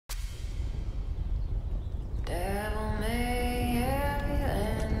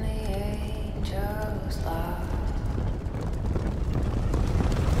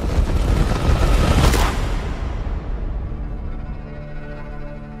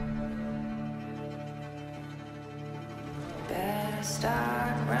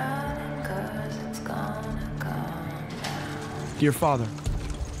start running, 'cause it's gonna come down. Dear Father,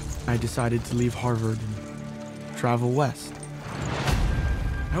 I decided to leave Harvard and travel west.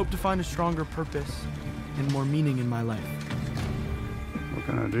 I hope to find a stronger purpose and more meaning in my life. What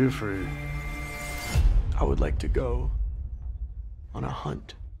can I do for you? I would like to go on a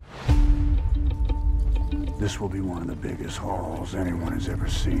hunt. This will be one of the biggest hauls anyone has ever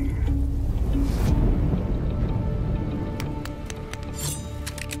seen.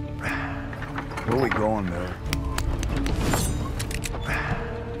 Where are we going, Miller?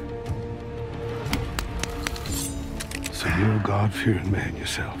 So you're a God-fearing man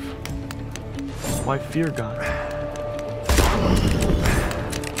yourself. Why fear God?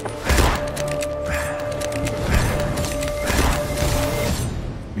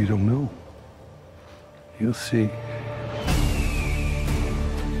 You don't know. You'll see.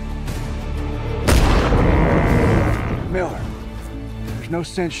 Miller, there's no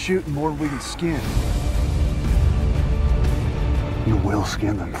sense shooting more than we can skin. You will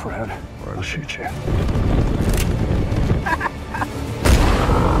skin them, Fred, or I'll shoot you.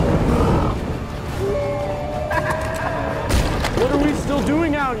 What are we still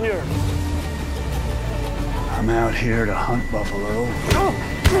doing out here? I'm out here to hunt buffalo.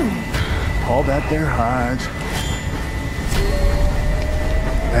 Haul back their hides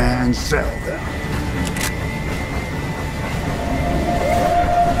and sell them.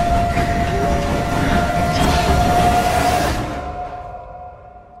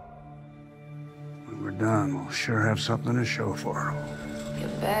 When we're done, we'll sure have something to show for them. You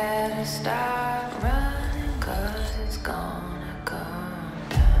better start running.